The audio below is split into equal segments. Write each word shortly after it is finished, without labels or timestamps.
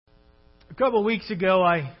A couple of weeks ago,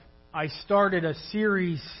 I started a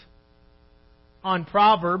series on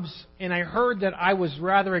Proverbs, and I heard that I was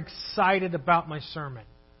rather excited about my sermon.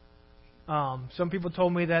 Some people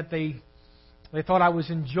told me that they thought I was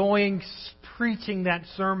enjoying preaching that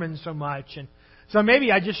sermon so much, and so maybe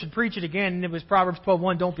I just should preach it again. And it was Proverbs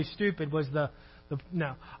 12:1, "Don't be stupid." Was the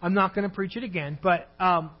no? I'm not going to preach it again, but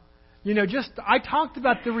I talked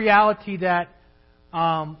about the reality that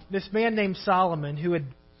this man named Solomon, who had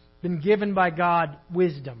been given by God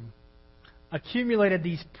wisdom, accumulated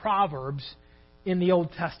these proverbs in the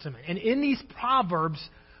Old Testament. And in these proverbs,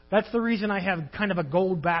 that's the reason I have kind of a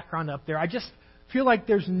gold background up there. I just feel like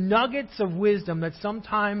there's nuggets of wisdom that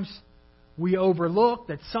sometimes we overlook,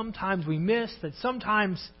 that sometimes we miss, that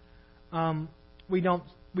sometimes we don't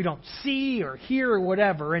see or hear or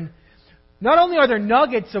whatever. And not only are there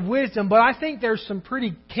nuggets of wisdom, but I think there's some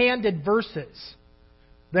pretty candid verses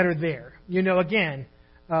that are there. Again,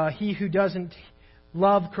 he who doesn't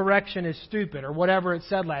love correction is stupid, or whatever it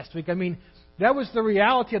said last week. I mean, that was the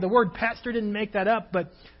reality of the word. Pastor didn't make that up,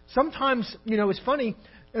 but sometimes, it's funny,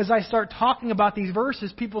 as I start talking about these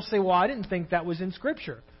verses, people say, well, I didn't think that was in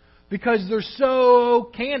Scripture, because they're so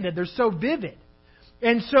candid, they're so vivid.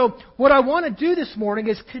 And so what I want to do this morning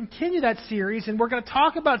is continue that series, and we're going to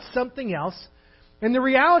talk about something else. And the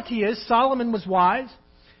reality is, Solomon was wise.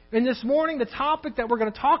 And this morning, the topic that we're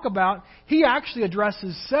going to talk about, he actually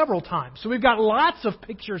addresses several times. So we've got lots of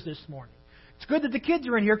pictures this morning. It's good that the kids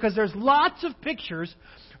are in here because there's lots of pictures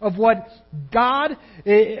of what God,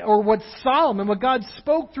 or what God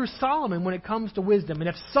spoke through Solomon when it comes to wisdom. And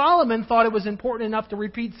if Solomon thought it was important enough to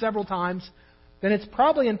repeat several times, then it's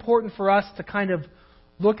probably important for us to kind of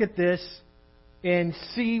look at this and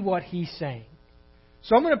see what he's saying.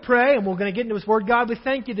 So I'm going to pray, and we're going to get into His Word. God, we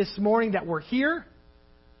thank You this morning that we're here.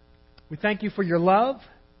 We thank You for Your love.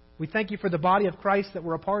 We thank You for the body of Christ that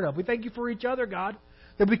we're a part of. We thank You for each other, God,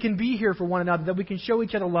 that we can be here for one another, that we can show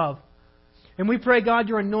each other love. And we pray, God,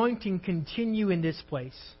 Your anointing continue in this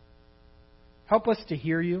place. Help us to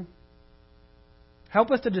hear You.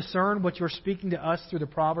 Help us to discern what You're speaking to us through the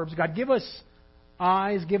Proverbs. God, give us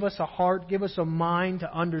eyes, give us a heart, give us a mind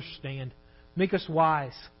to understand. Make us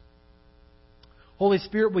wise. Holy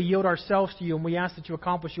Spirit, we yield ourselves to You, and we ask that You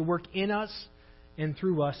accomplish Your work in us and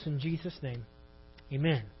through us, in Jesus' name.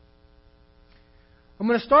 Amen. I'm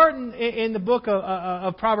going to start in the book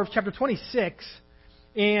of Proverbs, chapter 26,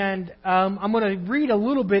 and I'm going to read a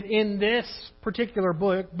little bit in this particular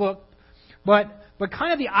book, but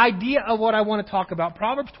kind of the idea of what I want to talk about.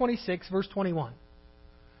 Proverbs 26, verse 21.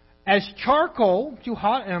 As charcoal to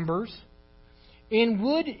hot embers, and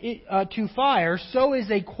wood to fire, so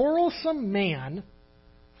is a quarrelsome man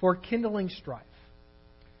for kindling strife.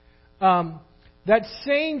 That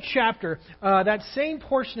same chapter, that same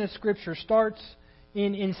portion of Scripture starts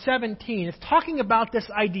in 17. It's talking about this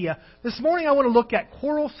idea. This morning I want to look at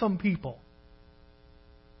quarrelsome people.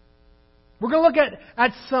 We're going to look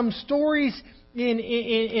at some stories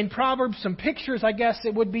in Proverbs, some pictures, I guess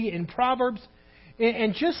it would be, in Proverbs,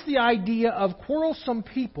 and just the idea of quarrelsome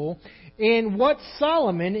people and what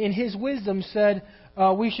Solomon, in his wisdom, said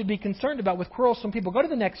we should be concerned about with quarrelsome people. Go to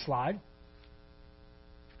the next slide.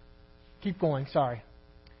 Keep going, sorry.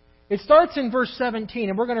 It starts in verse 17,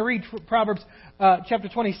 and we're going to read Proverbs chapter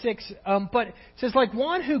 26. But it says, like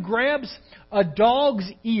one who grabs a dog's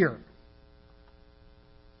ear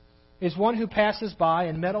is one who passes by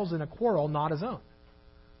and meddles in a quarrel not his own.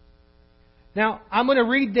 Now, I'm going to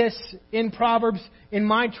read this in Proverbs. In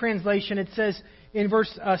my translation, it says in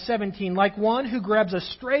verse 17, like one who grabs a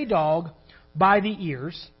stray dog by the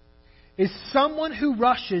ears is someone who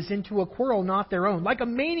rushes into a quarrel not their own. Like a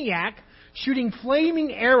maniac shooting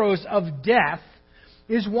flaming arrows of death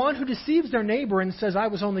is one who deceives their neighbor and says, I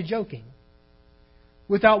was only joking.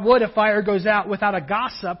 Without wood, a fire goes out. Without a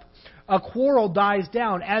gossip, a quarrel dies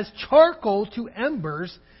down. As charcoal to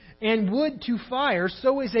embers and wood to fire,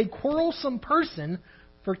 so is a quarrelsome person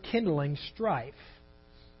for kindling strife.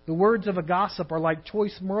 The words of a gossip are like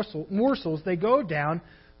choice morsels. They go down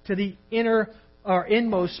to the inner or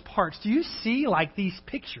inmost parts. Do you see like these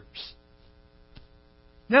pictures?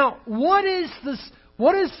 Now, what is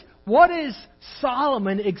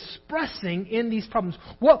Solomon expressing in these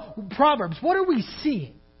Proverbs? What are we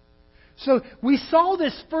seeing? So we saw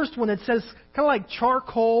this first one that says kind of like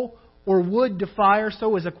charcoal or wood to fire,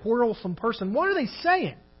 so is a quarrelsome person. What are they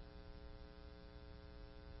saying?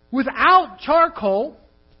 Without charcoal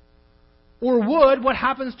or wood, what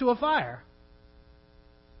happens to a fire?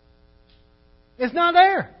 It's not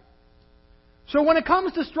there. So when it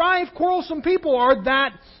comes to strife, quarrelsome people are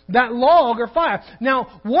that log or fire.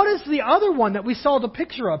 Now, what is the other one that we saw the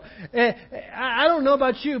picture of? I don't know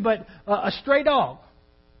about you, but a stray dog.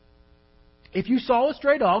 If you saw a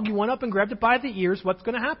stray dog, you went up and grabbed it by the ears, what's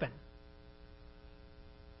going to happen?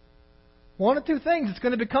 One of two things. It's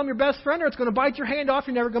going to become your best friend, or it's going to bite your hand off.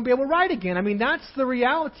 You're never going to be able to ride again. I mean, that's the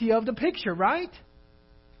reality of the picture, right?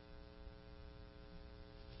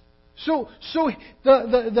 So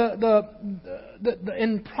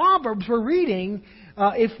in Proverbs we're reading,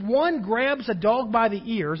 if one grabs a dog by the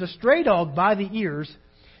ears, a stray dog by the ears,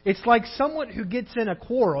 it's like someone who gets in a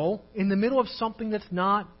quarrel in the middle of something that's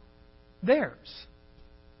not theirs.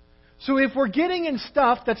 So if we're getting in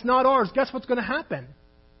stuff that's not ours, guess what's going to happen?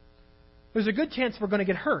 There's a good chance we're going to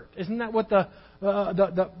get hurt. Isn't that what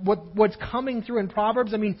what's coming through in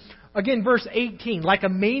Proverbs? I mean, again, verse 18, like a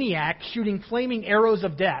maniac shooting flaming arrows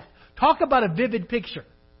of death. Talk about a vivid picture.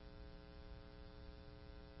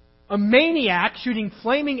 A maniac shooting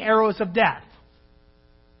flaming arrows of death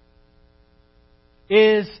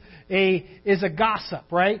is a gossip,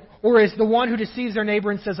 right? Or is the one who deceives their neighbor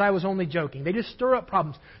and says, I was only joking. They just stir up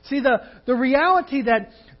problems. See, the reality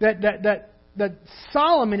that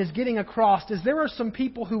Solomon is getting across is there are some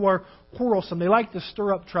people who are quarrelsome. They like to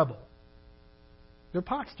stir up trouble. They're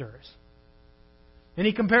pot stirrers. And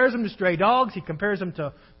he compares them to stray dogs. He compares them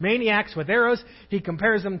to maniacs with arrows. He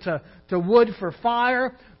compares them to wood for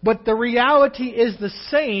fire. But the reality is the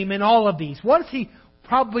same in all of these. What is he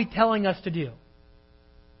probably telling us to do?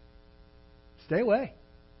 Stay away.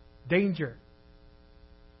 Danger.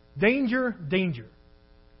 Danger, danger.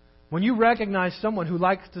 When you recognize someone who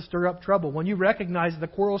likes to stir up trouble, when you recognize the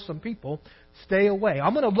quarrelsome people, stay away.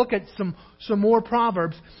 I'm going to look at some more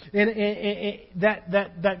Proverbs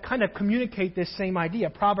that kind of communicate this same idea.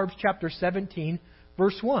 Proverbs chapter 17,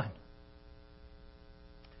 verse 1.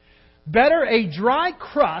 Better a dry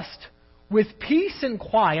crust with peace and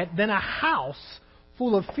quiet than a house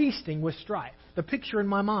full of feasting with strife. The picture in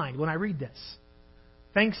my mind when I read this.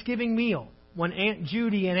 Thanksgiving meal, when Aunt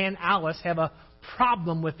Judy and Aunt Alice have a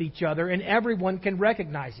problem with each other and everyone can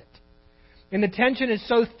recognize it. And the tension is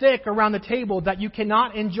so thick around the table that you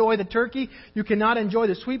cannot enjoy the turkey, you cannot enjoy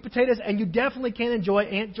the sweet potatoes, and you definitely can't enjoy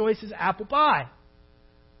Aunt Joyce's apple pie.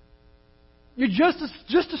 You just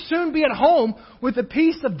as soon be at home with a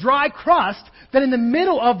piece of dry crust than in the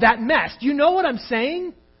middle of that mess. Do you know what I'm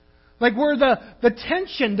saying? Like where the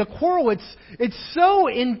tension, the quarrel, it's so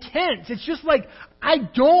intense. It's just like, I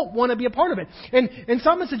don't want to be a part of it. And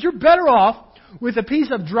someone says, you're better off with a piece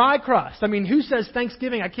of dry crust. I mean, who says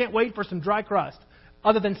Thanksgiving, I can't wait for some dry crust,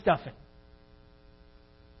 other than stuffing?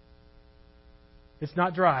 It's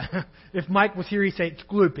not dry. If Mike was here, he'd say it's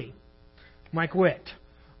gloopy. Mike Witt.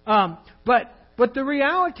 But the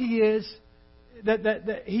reality is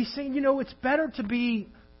that he's saying, it's better to be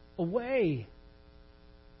away.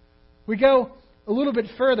 We go a little bit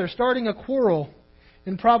further. Starting a quarrel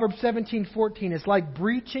in Proverbs 17:14 is like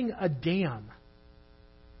breaching a dam.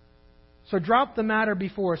 So drop the matter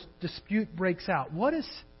before a dispute breaks out. What is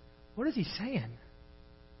he saying?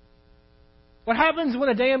 What happens when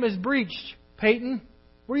a dam is breached, Peyton?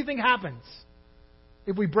 What do you think happens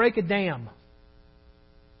if we break a dam?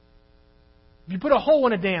 If you put a hole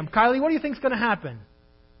in a dam, Kylie, what do you think is going to happen?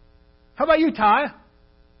 How about you, Ty?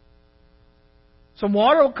 Some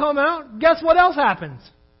water will come out. Guess what else happens?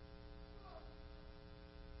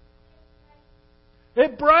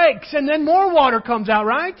 It breaks, and then more water comes out,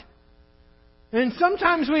 right? And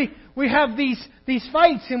sometimes we have these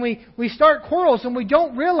fights, and we start quarrels, and we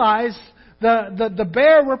don't realize the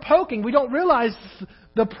bear we're poking. We don't realize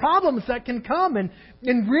the problems that can come. And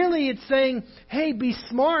really it's saying, hey, be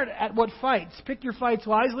smart at what fights. Pick your fights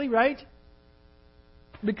wisely, right?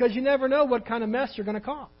 Because you never know what kind of mess you're going to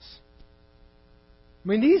cause. I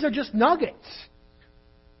mean, these are just nuggets.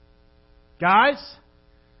 Guys,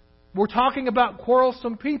 we're talking about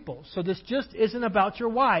quarrelsome people. So this just isn't about your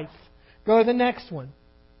wife. Go to the next one.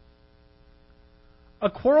 A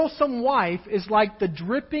quarrelsome wife is like the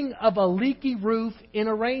dripping of a leaky roof in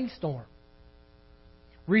a rainstorm.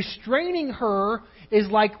 Restraining her is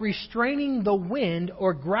like restraining the wind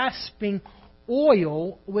or grasping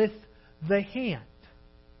oil with the hand.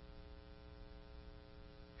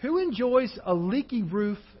 Who enjoys a leaky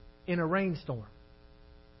roof in a rainstorm?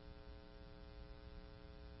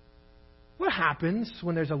 What happens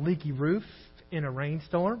when there's a leaky roof in a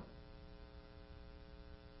rainstorm?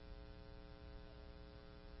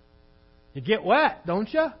 You get wet,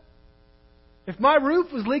 don't you? If my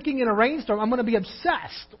roof was leaking in a rainstorm, I'm going to be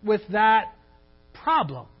obsessed with that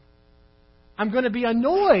problem. I'm going to be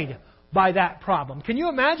annoyed by that problem. Can you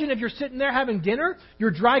imagine if you're sitting there having dinner,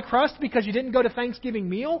 you're dry crust because you didn't go to Thanksgiving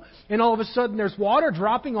meal, and all of a sudden there's water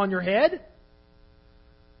dropping on your head?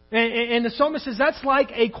 And the psalmist says that's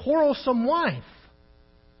like a quarrelsome wife.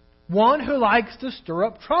 One who likes to stir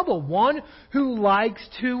up trouble. One who likes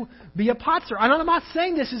to be a potser. And I'm not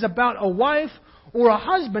saying this is about a wife or a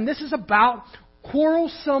husband. This is about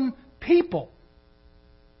quarrelsome people.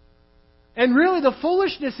 And really the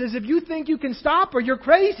foolishness is if you think you can stop her, you're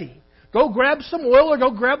crazy. Go grab some oil or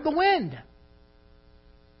go grab the wind.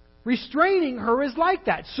 Restraining her is like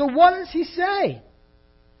that. So what does he say?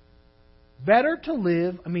 Better to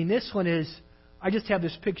live, this one is, I just have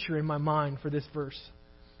this picture in my mind for this verse.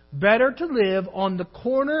 Better to live on the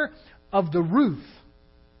corner of the roof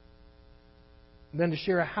than to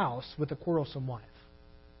share a house with a quarrelsome wife.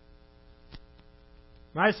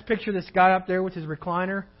 I just picture this guy up there with his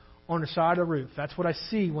recliner on the side of the roof. That's what I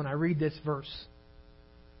see when I read this verse.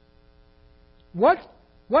 What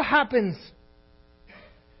happens?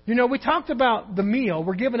 We talked about the meal.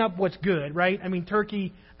 We're giving up what's good, right?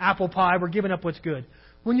 Turkey, apple pie, we're giving up what's good.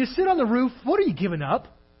 When you sit on the roof, what are you giving up?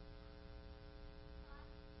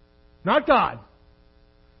 Not God.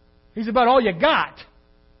 He's about all you got.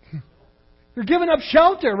 You're giving up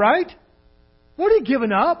shelter, right? What are you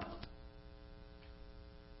giving up?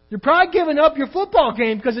 You're probably giving up your football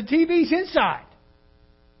game because the TV's inside.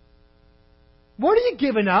 What are you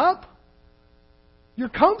giving up? Your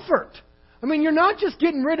comfort. You're not just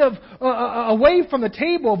getting rid of, away from the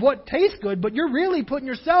table of what tastes good, but you're really putting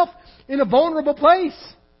yourself in a vulnerable place.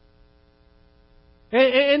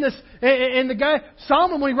 And the guy,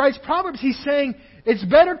 Solomon, when he writes Proverbs, he's saying it's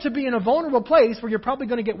better to be in a vulnerable place where you're probably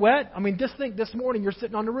going to get wet. Just think this morning you're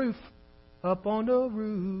sitting on the roof. Up on the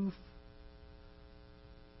roof.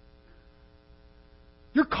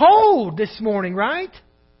 You're cold this morning, right?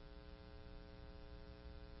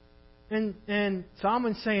 And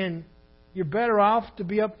Solomon's saying you're better off to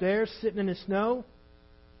be up there sitting in the snow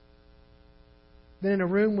than in a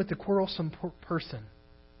room with a quarrelsome person.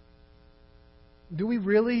 Do we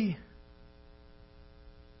really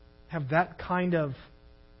have that kind of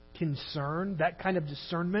concern, that kind of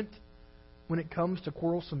discernment when it comes to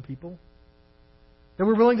quarrelsome people? That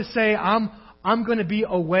we're willing to say, I'm going to be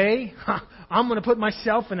away. I'm going to put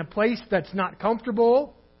myself in a place that's not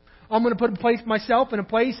comfortable. I'm going to put myself in a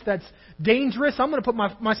place that's dangerous. I'm going to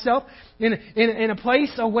put myself in a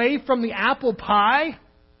place away from the apple pie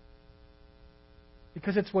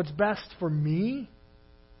because it's what's best for me.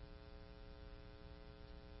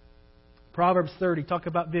 Proverbs 30, talk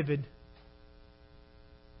about vivid.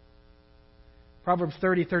 Proverbs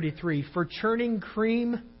 30:33. For churning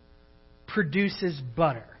cream produces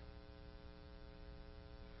butter,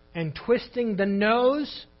 and twisting the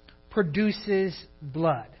nose produces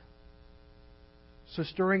blood. So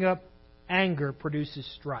stirring up anger produces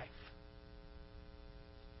strife.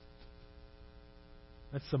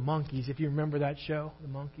 That's the Monkees. If you remember that show, the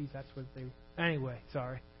Monkees, that's what they... Anyway,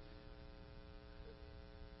 sorry.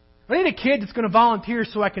 I need a kid that's going to volunteer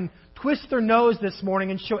so I can twist their nose this morning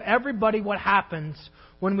and show everybody what happens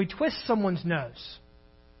when we twist someone's nose.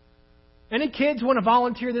 Any kids want to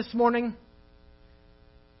volunteer this morning?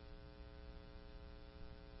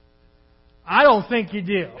 I don't think you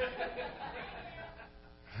do.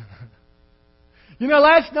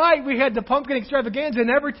 Last night we had the pumpkin extravaganza, and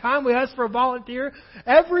every time we asked for a volunteer,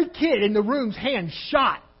 every kid in the room's hand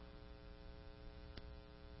shot.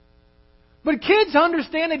 But kids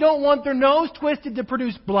understand they don't want their nose twisted to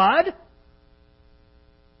produce blood.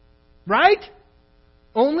 Right?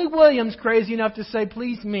 Only William's crazy enough to say,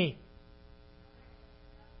 please me.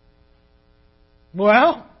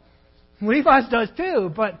 Well, Levi's does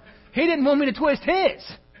too, but he didn't want me to twist his.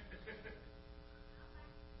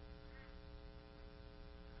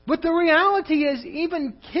 But the reality is,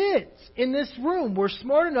 even kids in this room were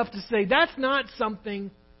smart enough to say, that's not something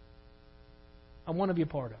I want to be a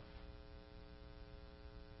part of.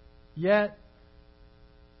 Yet,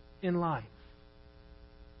 in life,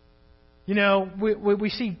 we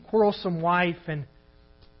see quarrelsome wife, and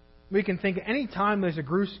we can think any time there's a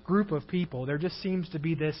group of people, there just seems to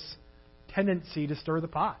be this tendency to stir the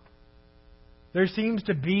pot. There seems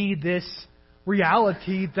to be this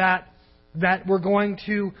reality that we're going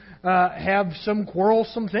to have some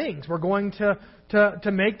quarrelsome things. We're going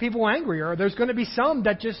to make people angry, or there's going to be some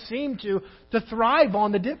that just seem to thrive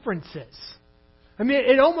on the differences.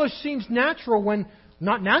 It almost seems natural when,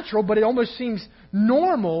 not natural, but it almost seems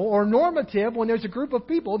normal or normative when there's a group of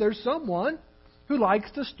people, there's someone who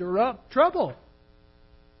likes to stir up trouble.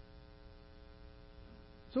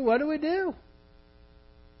 So what do?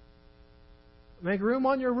 Make room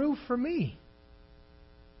on your roof for me.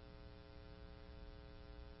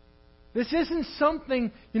 This isn't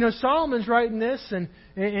something, Solomon's writing this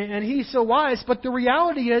and he's so wise, but the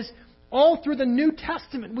reality is, all through the New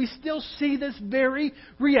Testament, we still see this very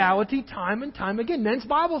reality time and time again. Men's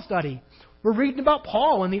Bible study. We're reading about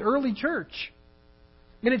Paul in the early church.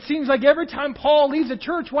 And it seems like every time Paul leaves a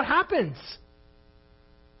church, what happens?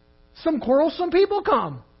 Some quarrelsome people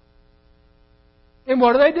come. And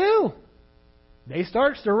what do? They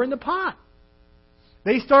start stirring the pot.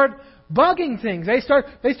 They start bugging things. They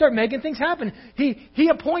start making things happen. He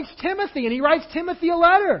appoints Timothy and he writes Timothy a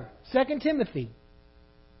letter. 2 Timothy.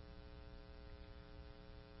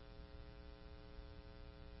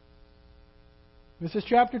 This is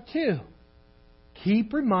chapter 2.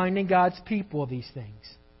 Keep reminding God's people of these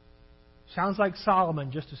things. Sounds like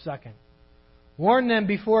Solomon, just a second. Warn them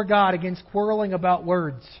before God against quarreling about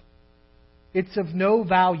words. It's of no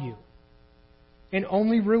value and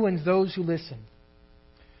only ruins those who listen.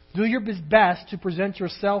 Do your best to present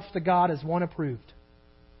yourself to God as one approved,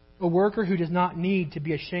 a worker who does not need to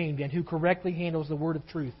be ashamed and who correctly handles the word of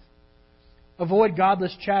truth. Avoid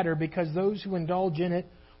godless chatter because those who indulge in it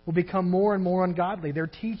will become more and more ungodly. Their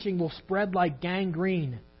teaching will spread like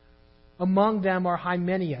gangrene. Among them are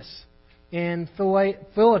Hymenaeus and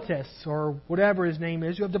Philetus, or whatever his name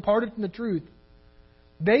is, who have departed from the truth.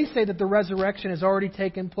 They say that the resurrection has already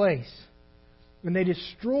taken place, and they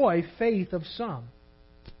destroy faith of some.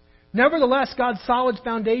 Nevertheless, God's solid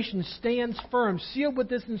foundation stands firm, sealed with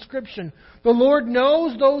this inscription: the Lord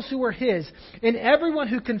knows those who are His, and everyone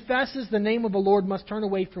who confesses the name of the Lord must turn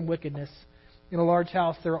away from wickedness. In a large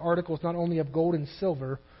house there are articles not only of gold and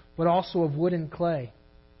silver, but also of wood and clay.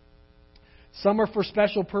 Some are for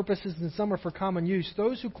special purposes and some are for common use.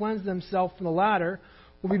 Those who cleanse themselves from the latter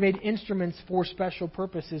will be made instruments for special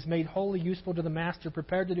purposes, made wholly useful to the master,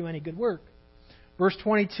 prepared to do any good work. Verse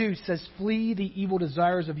 22 says, flee the evil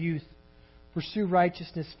desires of youth. Pursue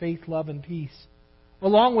righteousness, faith, love, and peace,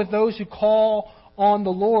 along with those who call on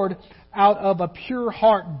the Lord out of a pure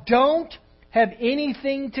heart. Don't have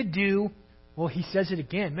anything to do, well, he says it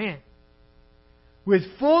again, man, with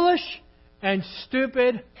foolish and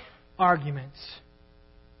stupid arguments,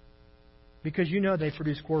 because they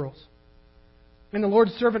produce quarrels. And the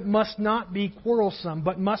Lord's servant must not be quarrelsome,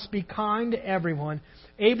 but must be kind to everyone,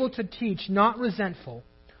 able to teach, not resentful.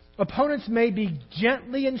 Opponents may be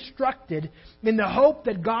gently instructed in the hope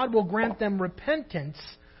that God will grant them repentance,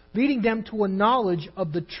 leading them to a knowledge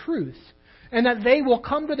of the truth, and that they will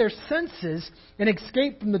come to their senses and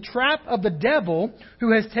escape from the trap of the devil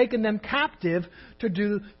who has taken them captive to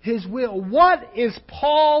do his will. What is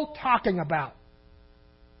Paul talking about?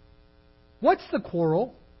 What's the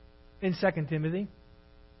quarrel in 2 Timothy?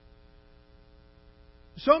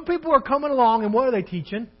 Some people are coming along, and what are they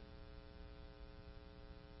teaching?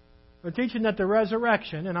 They're teaching that the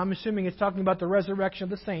resurrection, and I'm assuming it's talking about the resurrection of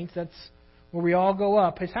the saints, that's where we all go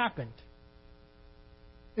up, has happened.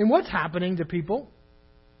 And what's happening to people?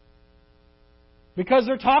 Because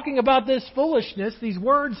they're talking about this foolishness, these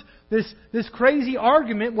words, this crazy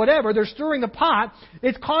argument, whatever, they're stirring the pot,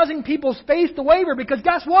 it's causing people's faith to waver, because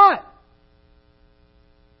guess what?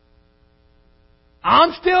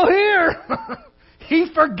 I'm still here. He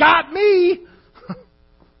forgot me.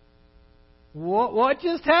 What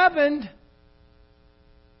just happened?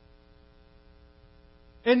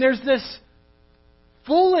 And there's this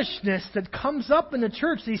foolishness that comes up in the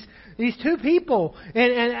church. These two people,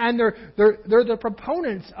 and they're the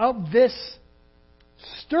proponents of this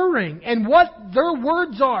stirring. And what their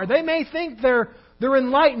words are, they may think they're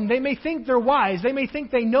enlightened. They may think they're wise. They may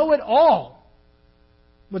think they know it all.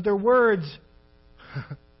 But their words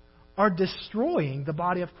are destroying the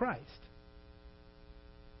body of Christ.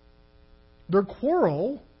 Their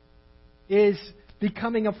quarrel is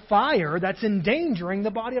becoming a fire that's endangering the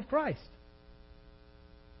body of Christ.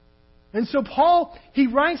 And so Paul, he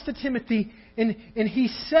writes to Timothy and he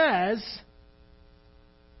says,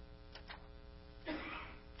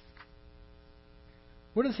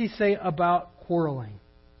 what does he say about quarreling?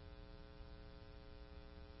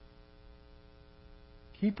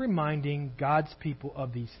 Keep reminding God's people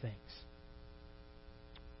of these things.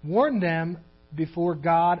 Warn them before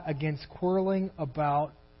God against quarreling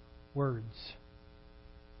about words.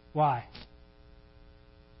 Why?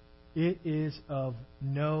 It is of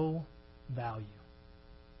no value.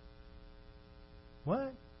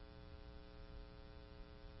 What?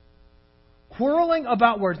 Quarreling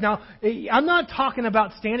about words. Now, I'm not talking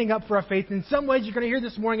about standing up for our faith. In some ways, you're going to hear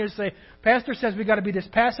this morning and say, Pastor says we've got to be this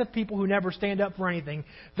passive people who never stand up for anything.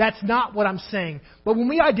 That's not what I'm saying. But when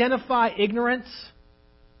we identify ignorance,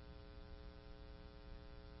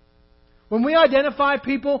 When we identify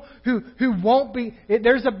people who won't be,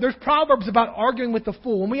 there's proverbs about arguing with the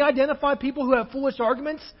fool. When we identify people who have foolish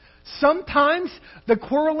arguments, sometimes the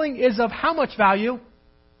quarreling is of how much value?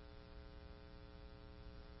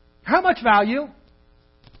 How much value?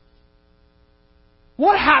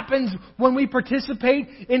 What happens when we participate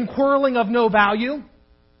in quarreling of no value?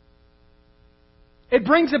 It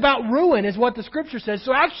brings about ruin, is what the Scripture says.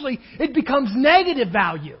 So actually, it becomes negative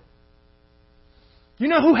value. You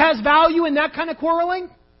know who has value in that kind of quarreling?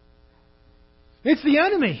 It's the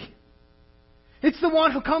enemy. It's the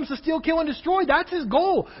one who comes to steal, kill, and destroy. That's his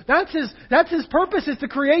goal. That's his purpose, is to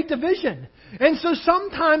create division. And so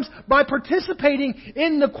sometimes by participating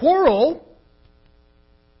in the quarrel,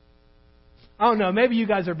 I don't know, maybe you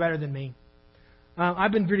guys are better than me.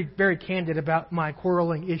 I've been very, very candid about my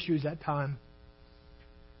quarreling issues at times.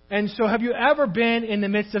 And so have you ever been in the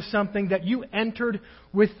midst of something that you entered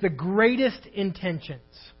with the greatest intentions?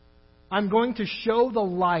 I'm going to show the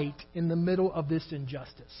light in the middle of this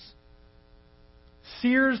injustice.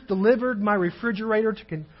 Sears delivered my refrigerator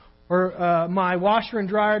to my washer and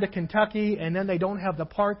dryer to Kentucky, and then they don't have the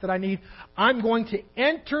part that I need. I'm going to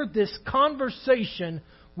enter this conversation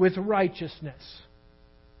with righteousness.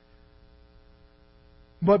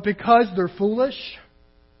 But because they're foolish,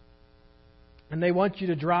 and they want you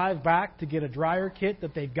to drive back to get a dryer kit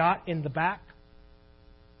that they've got in the back,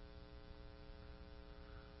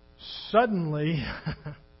 suddenly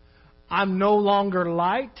I'm no longer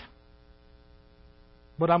light,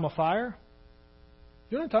 but I'm a fire.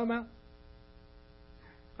 You know what I'm talking about?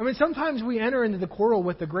 I mean, sometimes we enter into the quarrel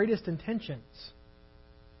with the greatest intentions,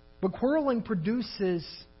 but quarreling produces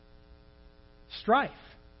strife.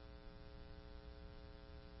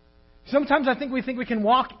 Sometimes I think we can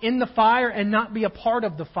walk in the fire and not be a part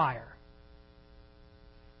of the fire.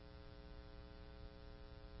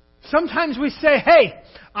 Sometimes we say, hey,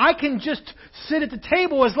 I can just sit at the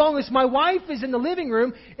table as long as my wife is in the living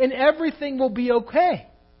room and everything will be okay.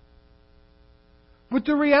 But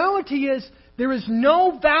the reality is, there is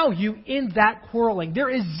no value in that quarreling. There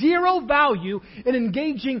is zero value in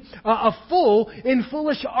engaging a fool in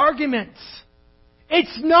foolish arguments.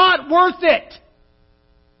 It's not worth it.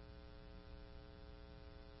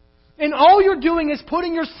 And all you're doing is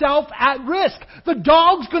putting yourself at risk. The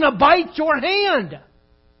dog's going to bite your hand.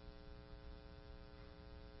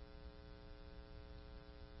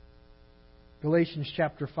 Galatians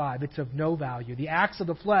chapter 5, it's of no value. The acts of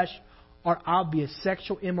the flesh are obvious: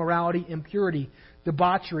 sexual immorality, impurity,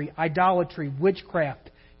 debauchery, idolatry, witchcraft,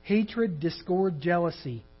 hatred, discord,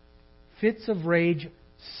 jealousy, fits of rage,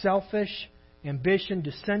 selfish ambition,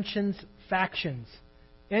 dissensions, factions,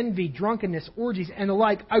 envy, drunkenness, orgies, and the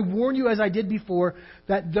like. I warn you, as I did before,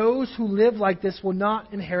 that those who live like this will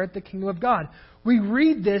not inherit the kingdom of God. We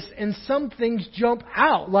read this and some things jump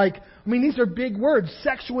out. These are big words.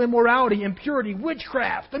 Sexual immorality, impurity,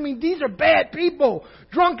 witchcraft. These are bad people.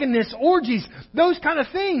 Drunkenness, orgies, those kind of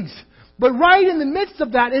things. But right in the midst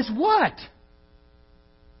of that is what?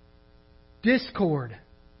 Discord.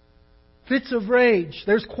 Fits of rage.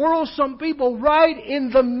 There's quarrelsome people right in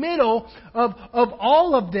the middle of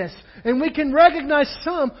all of this. And we can recognize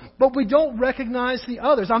some, but we don't recognize the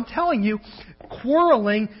others. I'm telling you,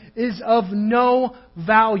 quarreling is of no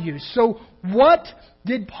value. So what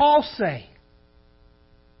did Paul say?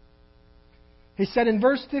 He said in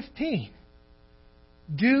verse 15,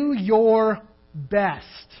 do your best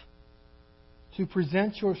to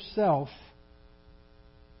present yourself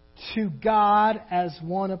to God as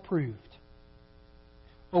one approved,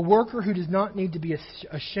 a worker who does not need to be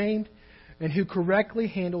ashamed and who correctly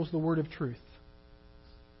handles the word of truth.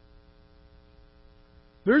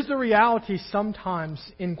 There's the reality sometimes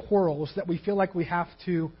in quarrels that we feel like we have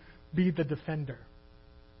to be the defender.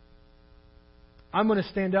 I'm going to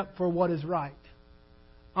stand up for what is right.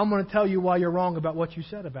 I'm going to tell you why you're wrong about what you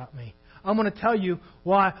said about me. I'm going to tell you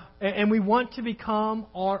why. And we want to become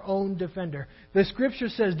our own defender. The Scripture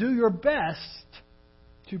says, do your best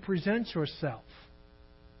to present yourself.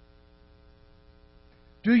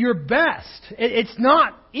 Do your best. It's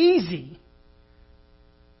not easy.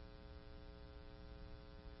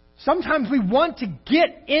 Sometimes we want to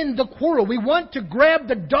get in the quarrel. We want to grab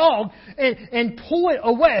the dog and pull it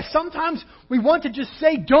away. Sometimes we want to just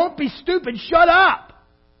say, don't be stupid, shut up.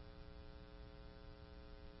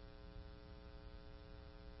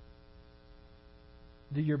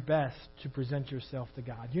 Do your best to present yourself to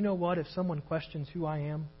God. You know what? If someone questions who I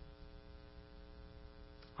am,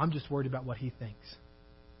 I'm just worried about what he thinks.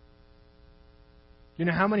 You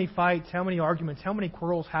know how many fights, how many arguments, how many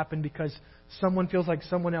quarrels happen because someone feels like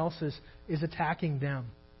someone else is attacking them?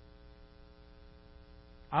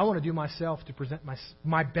 I want to do myself to present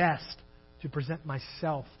my best to present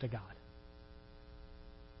myself to God.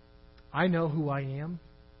 I know who I am.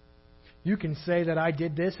 You can say that I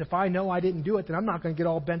did this. If I know I didn't do it, then I'm not going to get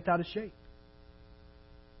all bent out of shape.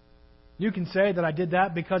 You can say that I did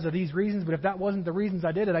that because of these reasons, but if that wasn't the reasons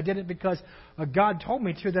I did it because God told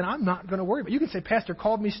me to, then I'm not going to worry about it. You can say, Pastor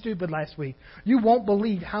called me stupid last week. You won't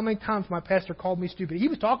believe how many times my pastor called me stupid. He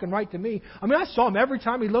was talking right to me. I mean, I saw him every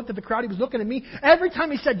time he looked at the crowd. He was looking at me. Every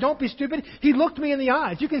time he said, don't be stupid, he looked me in the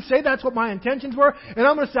eyes. You can say that's what my intentions were, and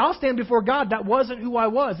I'm going to say, I'll stand before God. That wasn't who I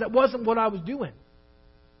was. That wasn't what I was doing.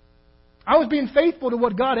 I was being faithful to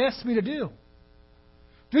what God asked me to do.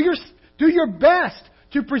 Do your best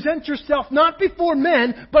to present yourself not before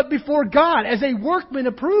men, but before God as a workman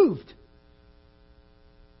approved.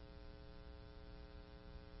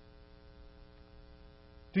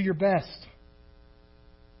 Do your best.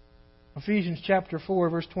 Ephesians chapter 4,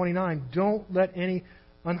 verse 29. Don't let any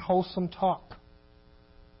unwholesome talk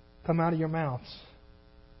come out of your mouths,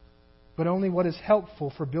 but only what is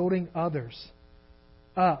helpful for building others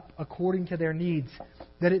up according to their needs,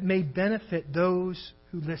 that it may benefit those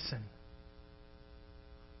who listen.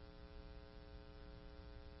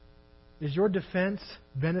 Is your defense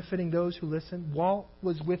benefiting those who listen? Walt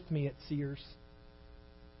was with me at Sears.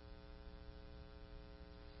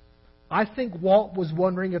 I think Walt was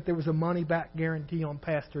wondering if there was a money-back guarantee on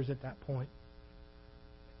pastors at that point.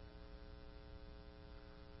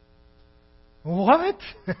 What?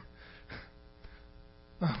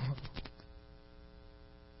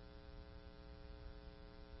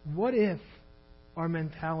 What if our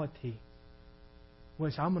mentality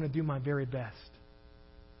was, I'm going to do my very best?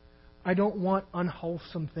 I don't want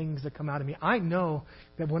unwholesome things to come out of me. I know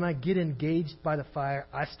that when I get engaged by the fire,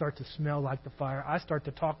 I start to smell like the fire. I start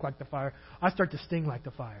to talk like the fire. I start to sting like the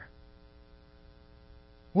fire.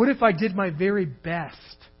 What if I did my very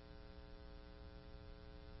best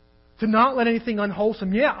to not let anything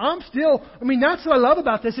unwholesome? Yeah, that's what I love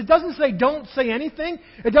about this. It doesn't say don't say anything.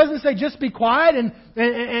 It doesn't say just be quiet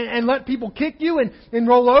and let people kick you and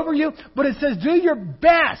roll over you. But it says do your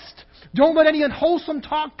best. Don't let any unwholesome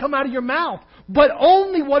talk come out of your mouth, but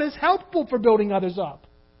only what is helpful for building others up.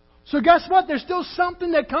 So guess what? There's still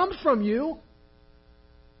something that comes from you.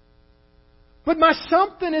 But my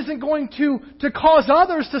something isn't going to cause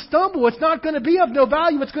others to stumble. It's not going to be of no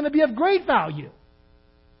value. It's going to be of great value.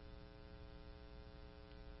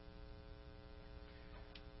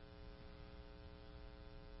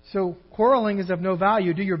 So quarreling is of no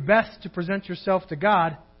value. Do your best to present yourself to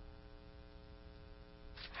God.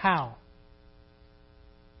 How?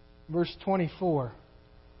 Verse 24.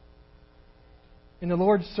 And the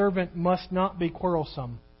Lord's servant must not be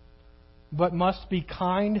quarrelsome, but must be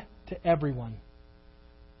kind to everyone,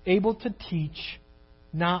 able to teach,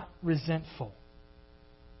 not resentful.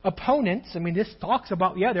 Opponents, this talks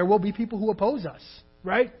about, there will be people who oppose us,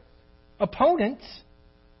 right? Opponents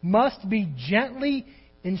must be gently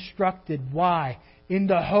instructed. Why? In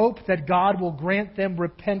the hope that God will grant them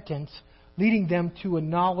repentance, leading them to a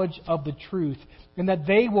knowledge of the truth, and that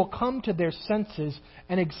they will come to their senses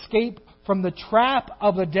and escape from the trap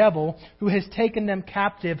of the devil who has taken them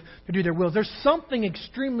captive to do their wills. There's something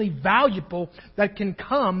extremely valuable that can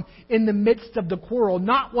come in the midst of the quarrel,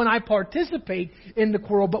 not when I participate in the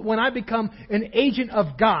quarrel, but when I become an agent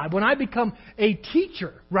of God, when I become a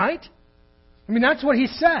teacher, right? That's what he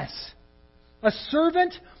says. A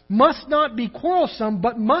servant must not be quarrelsome,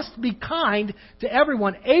 but must be kind to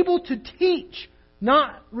everyone, able to teach,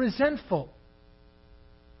 not resentful.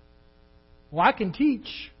 Well, I can teach.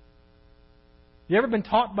 You ever been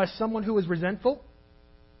taught by someone who was resentful?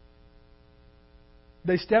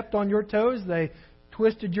 They stepped on your toes, they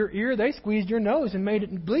twisted your ear, they squeezed your nose and made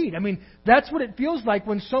it bleed. That's what it feels like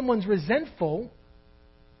when someone's resentful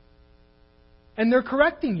and they're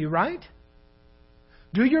correcting you, right?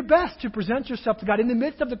 Do your best to present yourself to God. In the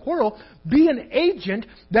midst of the quarrel, be an agent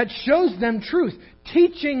that shows them truth.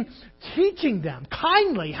 Teaching them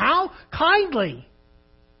kindly. How? Kindly.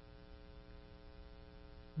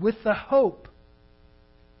 With the hope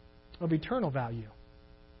of eternal value.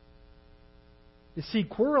 You see,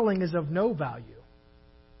 quarreling is of no value.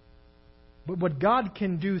 But what God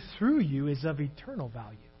can do through you is of eternal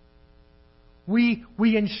value.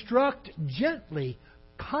 We instruct gently,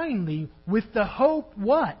 kindly, with the hope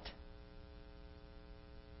what?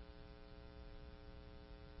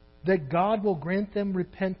 That God will grant them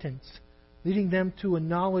repentance, leading them to a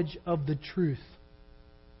knowledge of the truth.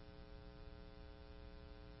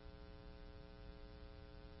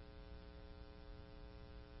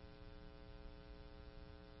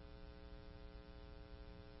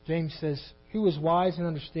 James says, who is wise and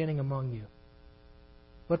understanding among you?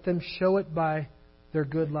 Let them show it by their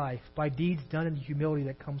good life by deeds done in the humility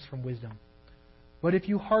that comes from wisdom. But if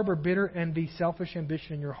you harbor bitter envy, selfish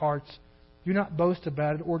ambition in your hearts, do not boast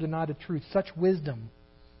about it or deny the truth. Such wisdom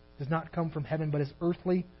does not come from heaven, but is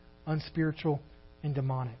earthly, unspiritual, and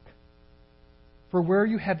demonic. For where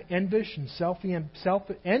you have envy and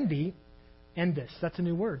self-envy, envious, that's a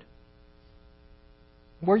new word.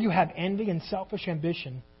 Where you have envy and selfish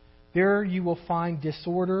ambition, there you will find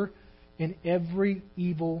disorder in every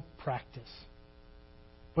evil practice.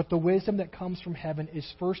 But the wisdom that comes from heaven is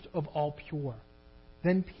first of all pure,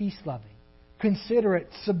 then peace-loving, considerate,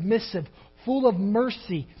 submissive, full of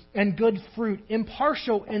mercy and good fruit,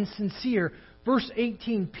 impartial and sincere. Verse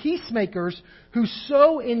 18, peacemakers who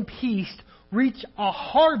sow in peace reach a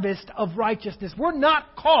harvest of righteousness. We're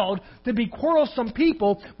not called to be quarrelsome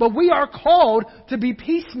people, but we are called to be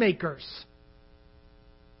peacemakers.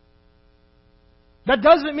 That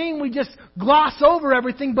doesn't mean we just gloss over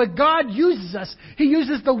everything, but God uses us. He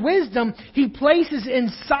uses the wisdom He places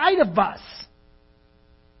inside of us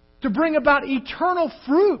to bring about eternal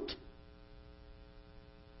fruit.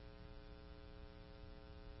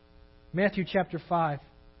 Matthew chapter 5.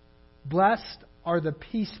 Blessed are the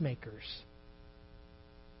peacemakers,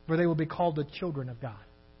 for they will be called the children of God.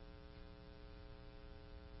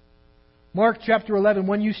 Mark chapter 11,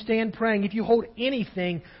 when you stand praying, if you hold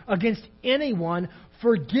anything against anyone,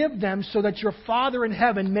 forgive them so that your Father in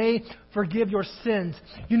heaven may forgive your sins.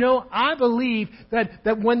 You know, I believe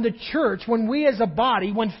that when the church, when we as a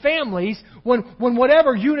body, when families, when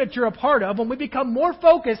whatever unit you're a part of, when we become more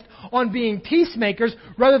focused on being peacemakers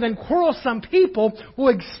rather than quarrelsome people,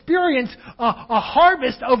 we'll experience a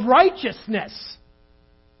harvest of righteousness.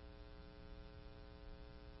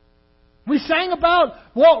 We sang about,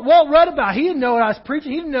 Walt read about, he didn't know what I was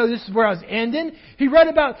preaching, he didn't know this is where I was ending. He read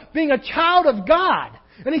about being a child of God.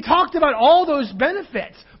 And he talked about all those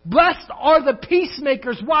benefits. Blessed are the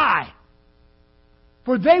peacemakers. Why?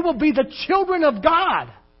 For they will be the children of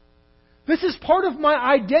God. This is part of my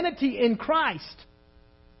identity in Christ.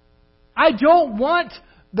 I don't want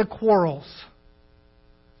the quarrels.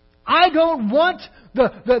 I don't want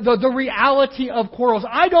the reality of quarrels.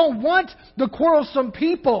 I don't want the quarrelsome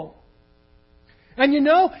people. And you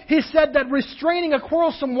know, he said that restraining a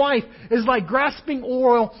quarrelsome wife is like grasping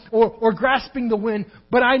oil or grasping the wind.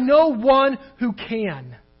 But I know one who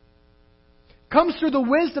can. Comes through the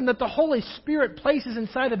wisdom that the Holy Spirit places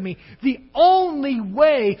inside of me. The only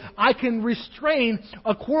way I can restrain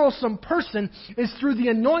a quarrelsome person is through the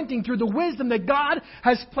anointing, through the wisdom that God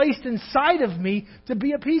has placed inside of me to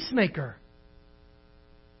be a peacemaker.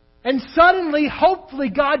 And suddenly,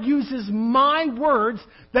 hopefully, God uses my words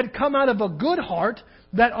that come out of a good heart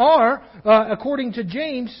that are, according to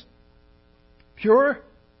James, pure,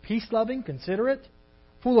 peace-loving, considerate,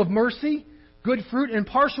 full of mercy, good fruit,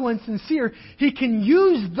 impartial and sincere. He can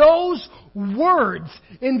use those words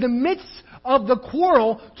in the midst of the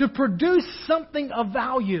quarrel to produce something of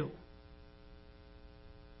value.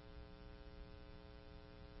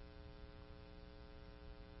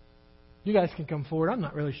 You guys can come forward. I'm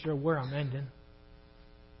not really sure where I'm ending.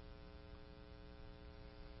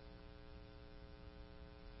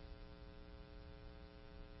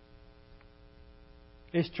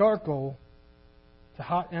 Is charcoal to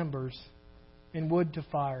hot embers and wood to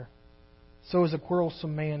fire, so is a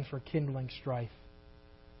quarrelsome man for kindling strife.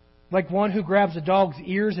 Like one who grabs a dog's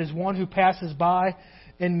ears is one who passes by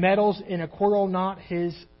and meddles in a quarrel not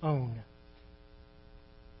his own.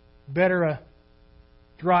 Better a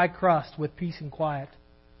dry crust with peace and quiet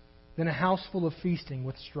than a house full of feasting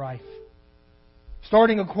with strife.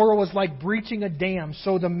 Starting a quarrel is like breaching a dam,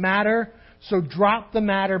 so drop the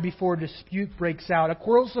matter before a dispute breaks out. A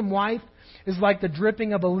quarrelsome wife is like the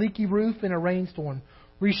dripping of a leaky roof in a rainstorm.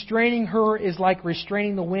 Restraining her is like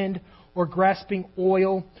restraining the wind or grasping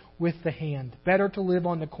oil with the hand. Better to live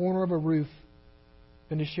on the corner of a roof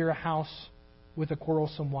than to share a house with a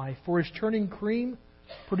quarrelsome wife. For as churning cream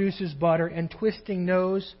produces butter, and twisting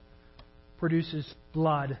nose produces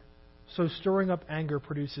blood, so stirring up anger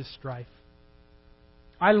produces strife.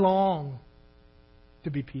 I long to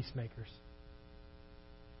be peacemakers.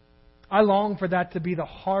 I long for that to be the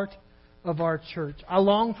heart of our church. I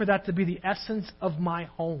long for that to be the essence of my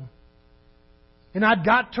home. And I've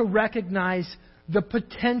got to recognize the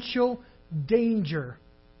potential danger.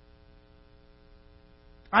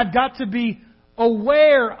 I've got to be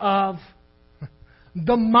aware of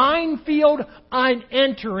the minefield I'm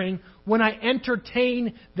entering when I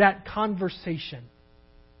entertain that conversation.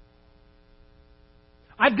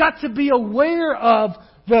 I've got to be aware of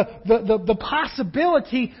the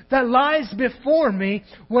possibility that lies before me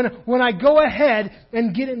when I go ahead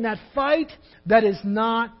and get in that fight that is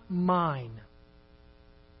not mine.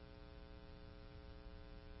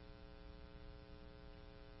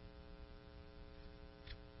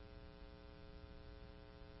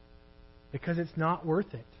 because it's not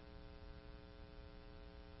worth it.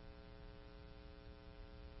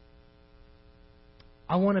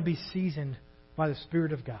 I want to be seasoned by the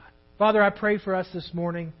Spirit of God. Father, I pray for us this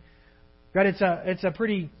morning. God, it's a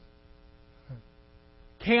pretty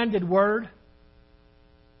candid word,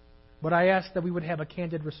 but I ask that we would have a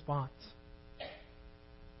candid response.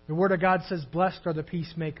 The Word of God says, "Blessed are the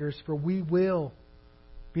peacemakers, for we will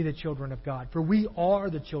be the children of God." For we are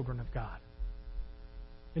the children of God.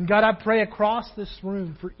 And God, I pray across this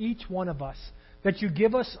room for each one of us that you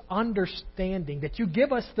give us understanding, that you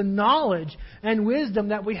give us the knowledge and wisdom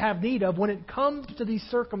that we have need of when it comes to these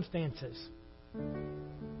circumstances.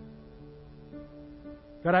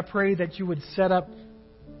 God, I pray that you would set up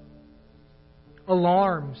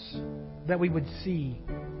alarms that we would see,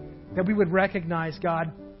 that we would recognize,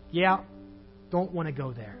 God, don't want to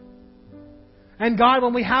go there. And God,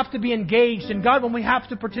 when we have to be engaged, and God, when we have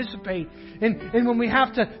to participate, and when we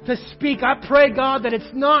have to speak, I pray, God, that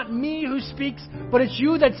it's not me who speaks, but it's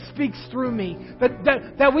you that speaks through me.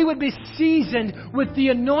 That we would be seasoned with the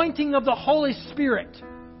anointing of the Holy Spirit.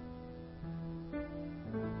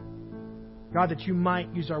 God, that you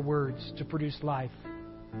might use our words to produce life.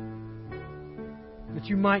 That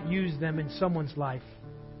you might use them in someone's life.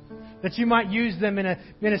 That you might use them in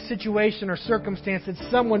a situation or circumstance that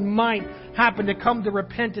someone might happen to come to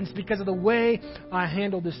repentance because of the way I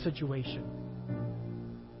handled this situation.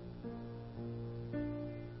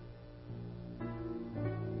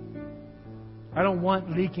 I don't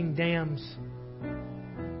want leaking dams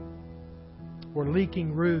or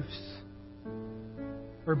leaking roofs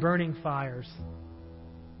or burning fires,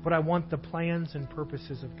 but I want the plans and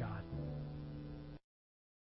purposes of God.